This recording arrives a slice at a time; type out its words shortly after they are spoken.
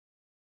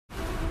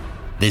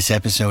This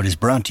episode is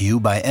brought to you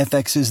by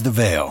FX's The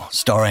Veil,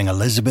 starring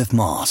Elizabeth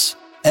Moss.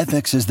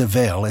 FX's The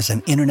Veil is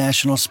an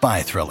international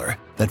spy thriller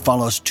that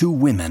follows two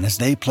women as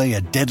they play a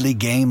deadly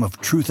game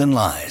of truth and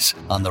lies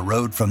on the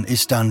road from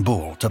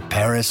Istanbul to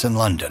Paris and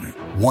London.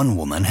 One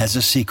woman has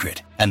a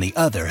secret, and the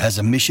other has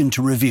a mission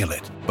to reveal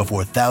it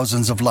before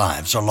thousands of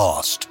lives are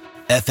lost.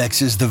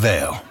 FX's The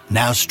Veil,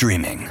 now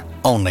streaming,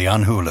 only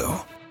on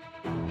Hulu.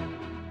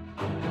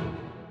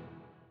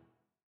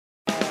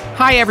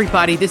 Hi,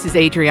 everybody. This is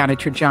Adriana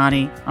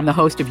Trajani. I'm the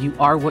host of You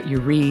Are What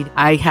You Read.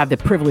 I have the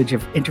privilege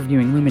of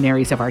interviewing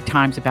luminaries of our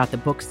times about the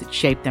books that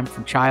shaped them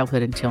from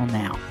childhood until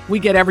now. We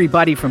get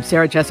everybody from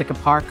Sarah Jessica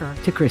Parker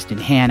to Kristen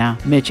Hanna,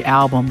 Mitch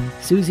Albom,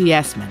 Susie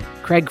Essman,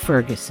 Craig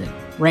Ferguson,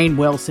 Rainn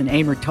Wilson,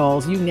 Amor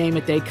Tolls, you name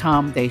it, they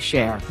come, they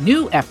share.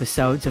 New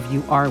episodes of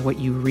You Are What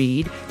You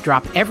Read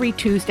drop every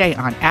Tuesday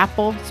on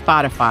Apple,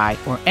 Spotify,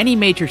 or any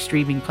major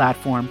streaming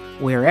platform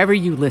wherever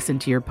you listen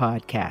to your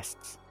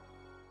podcasts.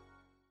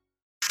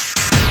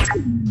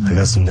 I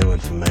got some new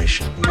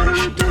information.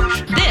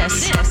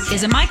 This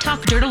is a My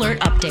Talk Dirt Alert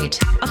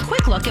update. A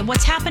quick look at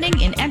what's happening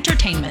in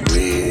entertainment.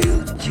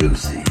 Real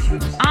juicy.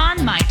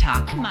 On My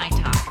Talk.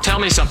 Tell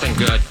me something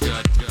good.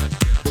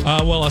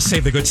 Well, I'll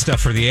save the good stuff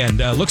for the end.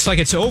 Looks like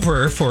it's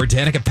over for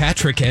Danica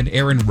Patrick and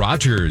Aaron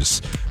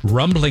Rodgers.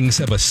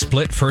 Rumblings of a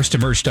split first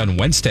emerged on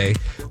Wednesday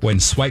when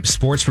Swipe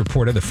Sports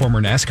reported the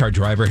former NASCAR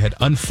driver had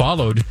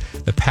unfollowed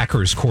the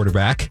Packers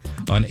quarterback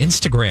on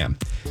Instagram.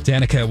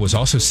 Danica was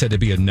also said to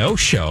be a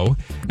no-show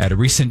at a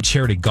recent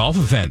charity golf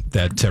event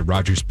that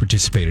Rodgers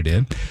participated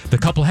in. The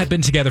couple had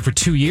been together for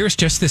 2 years.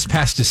 Just this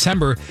past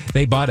December,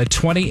 they bought a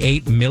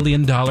 $28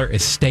 million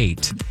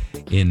estate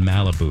in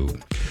Malibu.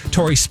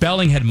 Tori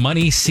Spelling had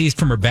money seized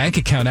from her bank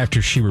account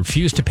after she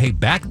refused to pay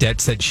back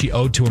debts that she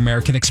owed to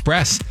American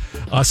Express.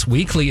 Us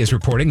Weekly is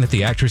reporting that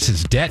the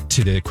actress's debt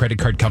to the credit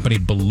card company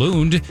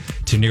ballooned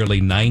to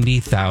nearly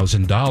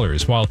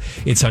 $90,000. While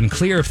it's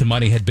unclear if the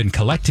money had been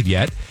collected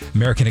yet,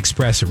 American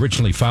Express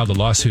originally filed a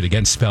lawsuit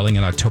against Spelling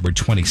in October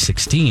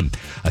 2016.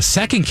 A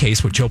second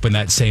case, which opened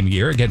that same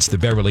year against the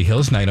Beverly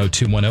Hills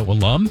 90210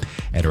 alum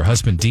and her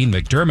husband Dean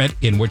McDermott,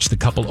 in which the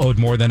couple owed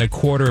more than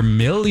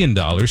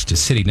 $250,000 to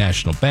City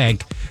National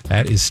Bank,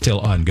 that is still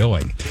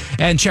ongoing.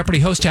 And Jeopardy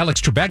host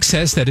Alex Trebek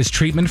says that his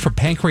treatment for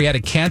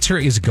pancreatic cancer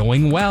is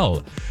going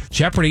well.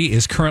 Jeopardy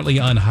is currently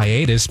on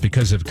hiatus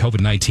because of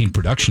COVID-19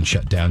 production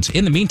shutdowns.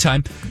 In the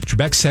meantime,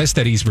 Trebek says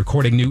that he's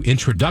recording new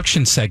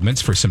introduction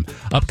segments for some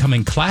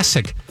upcoming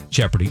classic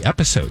Jeopardy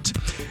episodes.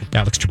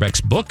 Alex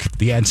Trebek's book,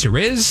 The Answer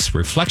Is,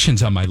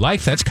 Reflections on My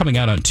Life, that's coming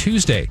out on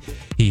Tuesday.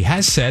 He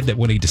has said that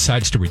when he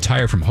decides to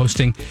retire from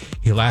hosting,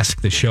 he'll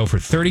ask the show for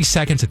 30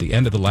 seconds at the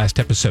end of the last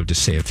episode to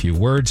say a few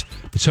words.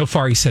 But so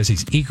far, he says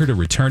he's eager to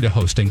return to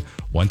hosting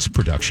once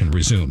production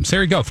resumes.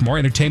 There you go. For more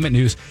entertainment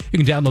news,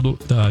 you can download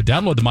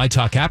the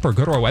MyTalk app or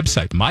go to our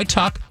website,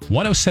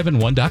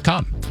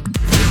 mytalk1071.com.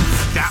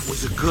 That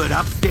was a good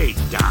update,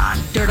 Don.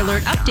 Dirt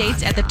Alert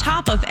updates at the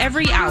top of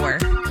every hour.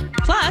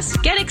 Plus,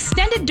 get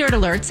extended Dirt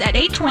Alerts at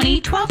 8:20,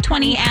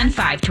 12:20, and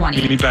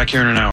 5:20. Meet back here in an hour.